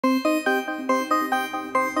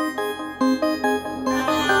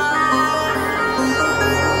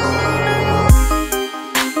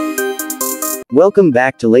Welcome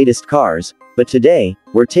back to Latest Cars, but today,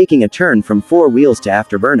 we're taking a turn from four wheels to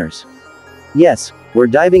afterburners. Yes, we're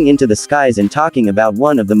diving into the skies and talking about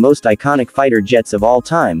one of the most iconic fighter jets of all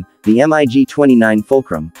time, the MiG-29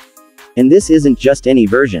 Fulcrum. And this isn't just any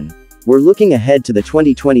version. We're looking ahead to the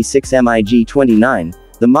 2026 MiG-29,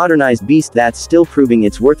 the modernized beast that's still proving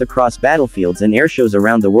its worth across battlefields and airshows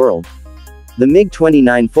around the world. The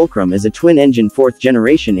MiG-29 Fulcrum is a twin-engine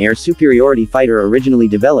fourth-generation air superiority fighter originally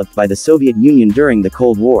developed by the Soviet Union during the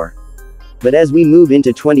Cold War. But as we move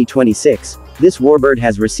into 2026, this warbird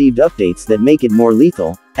has received updates that make it more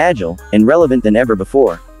lethal, agile, and relevant than ever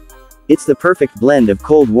before. It's the perfect blend of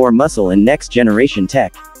Cold War muscle and next-generation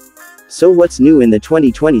tech. So what's new in the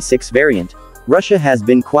 2026 variant? Russia has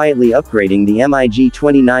been quietly upgrading the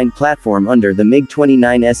MiG-29 platform under the MiG-29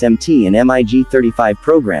 SMT and MiG-35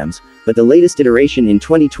 programs, but the latest iteration in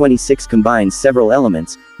 2026 combines several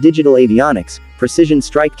elements: digital avionics, precision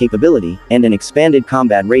strike capability, and an expanded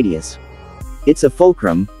combat radius. It's a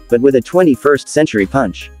Fulcrum, but with a 21st century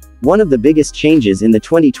punch. One of the biggest changes in the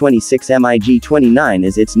 2026 MiG-29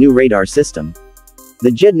 is its new radar system.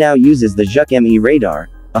 The jet now uses the JUC-ME radar,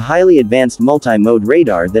 a highly advanced multi-mode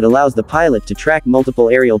radar that allows the pilot to track multiple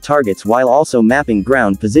aerial targets while also mapping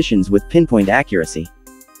ground positions with pinpoint accuracy.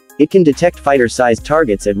 It can detect fighter-sized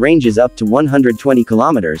targets at ranges up to 120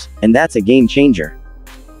 kilometers, and that's a game changer.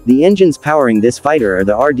 The engines powering this fighter are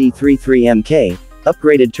the RD-33MK,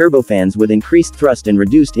 upgraded turbofans with increased thrust and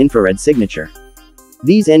reduced infrared signature.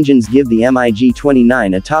 These engines give the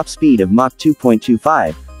MiG-29 a top speed of Mach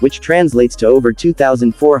 2.25, which translates to over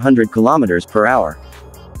 2,400 kilometers per hour.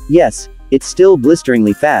 Yes, it's still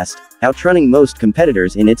blisteringly fast, outrunning most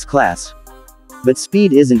competitors in its class. But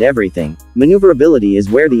speed isn't everything. Maneuverability is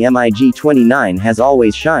where the MiG-29 has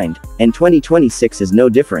always shined, and 2026 is no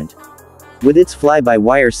different. With its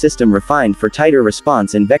fly-by-wire system refined for tighter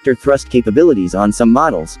response and vector thrust capabilities on some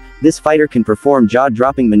models, this fighter can perform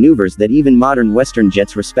jaw-dropping maneuvers that even modern Western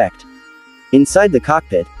jets respect. Inside the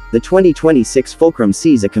cockpit, the 2026 Fulcrum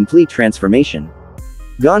sees a complete transformation.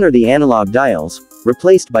 Gone are the analog dials,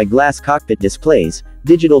 replaced by glass cockpit displays,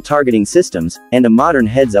 digital targeting systems, and a modern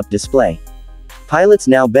heads-up display. Pilots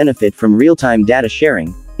now benefit from real-time data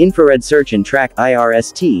sharing, infrared search and track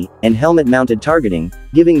 (IRST), and helmet-mounted targeting,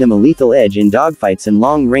 giving them a lethal edge in dogfights and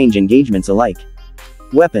long-range engagements alike.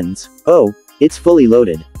 Weapons. Oh, it's fully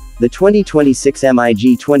loaded. The 2026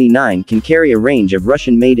 MiG-29 can carry a range of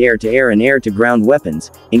Russian-made air-to-air and air-to-ground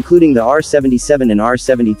weapons, including the R-77 and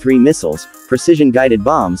R-73 missiles, precision-guided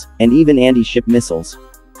bombs, and even anti-ship missiles.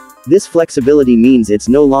 This flexibility means it's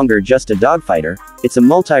no longer just a dogfighter, it's a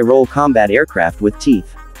multi-role combat aircraft with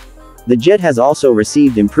teeth. The jet has also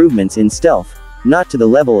received improvements in stealth, not to the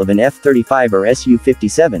level of an F-35 or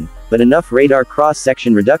Su-57, but enough radar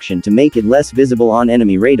cross-section reduction to make it less visible on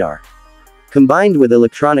enemy radar. Combined with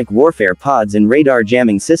electronic warfare pods and radar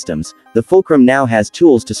jamming systems, the Fulcrum now has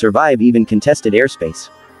tools to survive even contested airspace.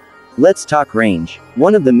 Let's talk range.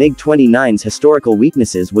 One of the MiG-29's historical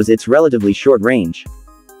weaknesses was its relatively short range.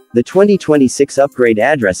 The 2026 upgrade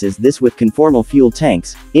addresses this with conformal fuel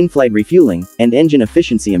tanks, in-flight refueling, and engine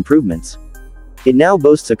efficiency improvements. It now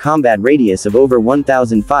boasts a combat radius of over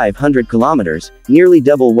 1,500 kilometers, nearly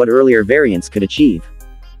double what earlier variants could achieve.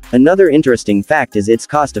 Another interesting fact is its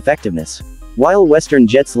cost-effectiveness. While Western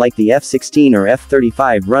jets like the F-16 or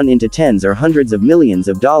F-35 run into tens or hundreds of millions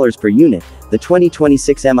of dollars per unit, the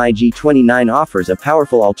 2026 MiG-29 offers a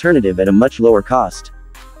powerful alternative at a much lower cost.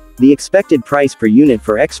 The expected price per unit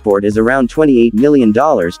for export is around $28 million to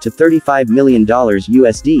 $35 million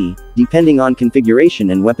USD, depending on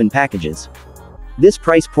configuration and weapon packages. This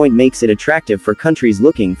price point makes it attractive for countries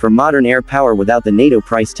looking for modern air power without the NATO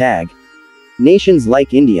price tag. Nations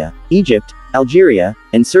like India, Egypt, Algeria,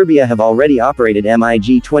 and Serbia have already operated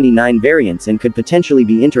MiG-29 variants and could potentially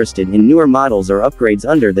be interested in newer models or upgrades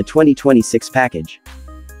under the 2026 package.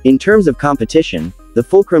 In terms of competition, the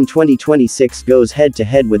Fulcrum 2026 goes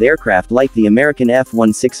head-to-head with aircraft like the American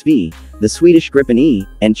F-16V, the Swedish Gripen E,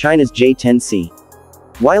 and China's J-10C.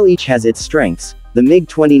 While each has its strengths, the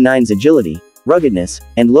MiG-29's agility, ruggedness,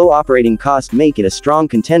 and low operating cost make it a strong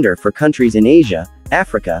contender for countries in Asia,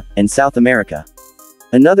 Africa, and South America.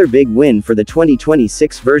 Another big win for the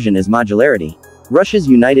 2026 version is modularity. Russia's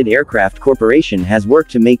United Aircraft Corporation has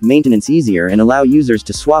worked to make maintenance easier and allow users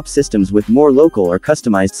to swap systems with more local or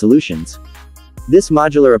customized solutions. This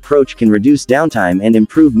modular approach can reduce downtime and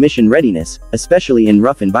improve mission readiness, especially in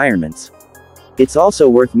rough environments. It's also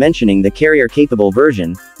worth mentioning the carrier-capable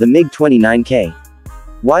version, the MiG-29K.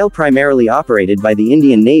 While primarily operated by the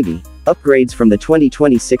Indian Navy, upgrades from the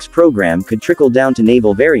 2026 program could trickle down to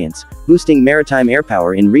naval variants, boosting maritime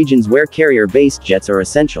airpower in regions where carrier-based jets are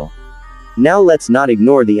essential. Now let's not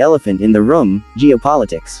ignore the elephant in the room,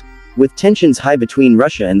 geopolitics. With tensions high between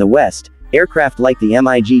Russia and the West, aircraft like the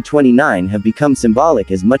MiG-29 have become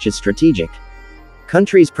symbolic as much as strategic.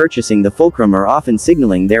 Countries purchasing the Fulcrum are often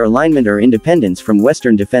signaling their alignment or independence from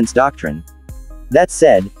Western defense doctrine. That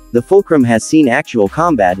said, the Fulcrum has seen actual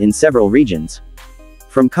combat in several regions.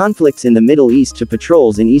 From conflicts in the Middle East to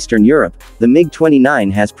patrols in Eastern Europe, the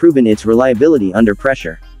MiG-29 has proven its reliability under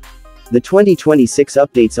pressure. The 2026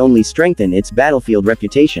 updates only strengthen its battlefield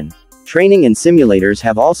reputation. Training and simulators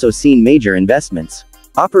have also seen major investments.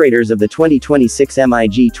 Operators of the 2026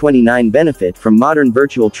 MiG-29 benefit from modern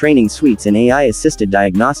virtual training suites and AI-assisted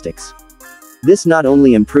diagnostics. This not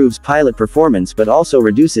only improves pilot performance but also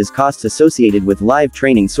reduces costs associated with live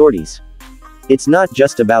training sorties. It's not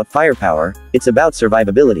just about firepower, it's about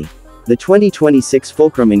survivability. The 2026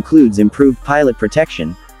 Fulcrum includes improved pilot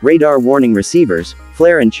protection, radar warning receivers,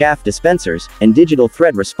 flare and chaff dispensers, and digital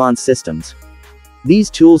threat response systems.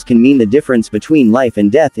 These tools can mean the difference between life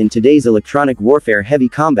and death in today's electronic warfare heavy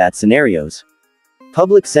combat scenarios.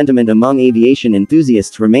 Public sentiment among aviation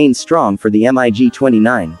enthusiasts remains strong for the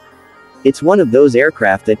MiG-29. It's one of those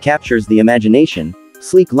aircraft that captures the imagination,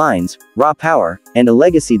 sleek lines, raw power, and a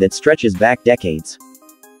legacy that stretches back decades.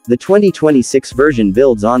 The 2026 version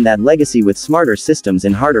builds on that legacy with smarter systems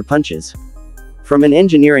and harder punches. From an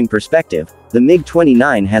engineering perspective, the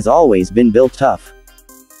MiG-29 has always been built tough.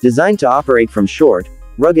 Designed to operate from short,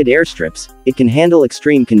 rugged airstrips, it can handle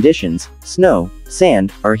extreme conditions, snow,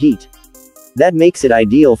 sand, or heat. That makes it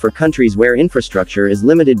ideal for countries where infrastructure is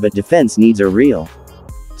limited but defense needs are real.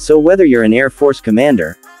 So whether you're an Air Force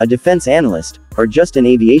commander, a defense analyst, or just an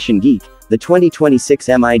aviation geek, the 2026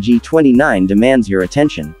 MiG-29 demands your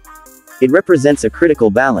attention. It represents a critical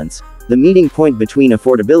balance, the meeting point between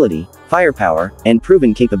affordability, firepower, and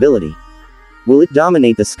proven capability. Will it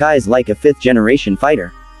dominate the skies like a fifth-generation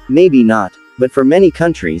fighter? Maybe not, but for many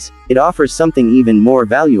countries, it offers something even more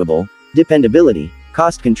valuable: dependability,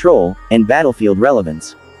 cost control, and battlefield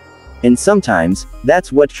relevance. And sometimes,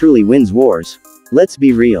 that's what truly wins wars. Let's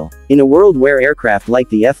be real. In a world where aircraft like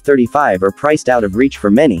the F-35 are priced out of reach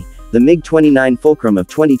for many, the MiG-29 Fulcrum of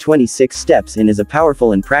 2026 steps in as a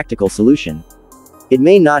powerful and practical solution. It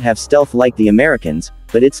may not have stealth like the Americans,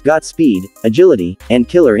 but it's got speed, agility, and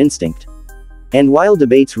killer instinct. And while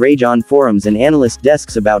debates rage on forums and analyst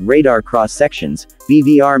desks about radar cross-sections,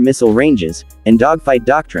 BVR missile ranges, and dogfight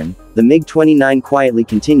doctrine, the MiG-29 quietly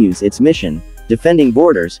continues its mission, defending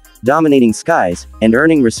borders, dominating skies, and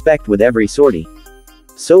earning respect with every sortie.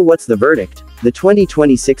 So what's the verdict? The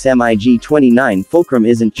 2026 MiG-29 Fulcrum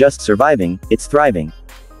isn't just surviving, it's thriving.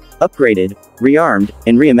 Upgraded, rearmed,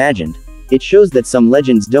 and reimagined. It shows that some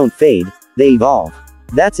legends don't fade, they evolve.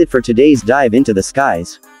 That's it for today's dive into the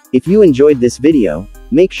skies. If you enjoyed this video,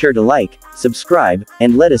 make sure to like, subscribe,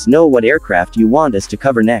 and let us know what aircraft you want us to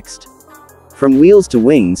cover next. From wheels to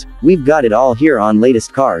wings, we've got it all here on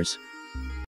Latest Cars.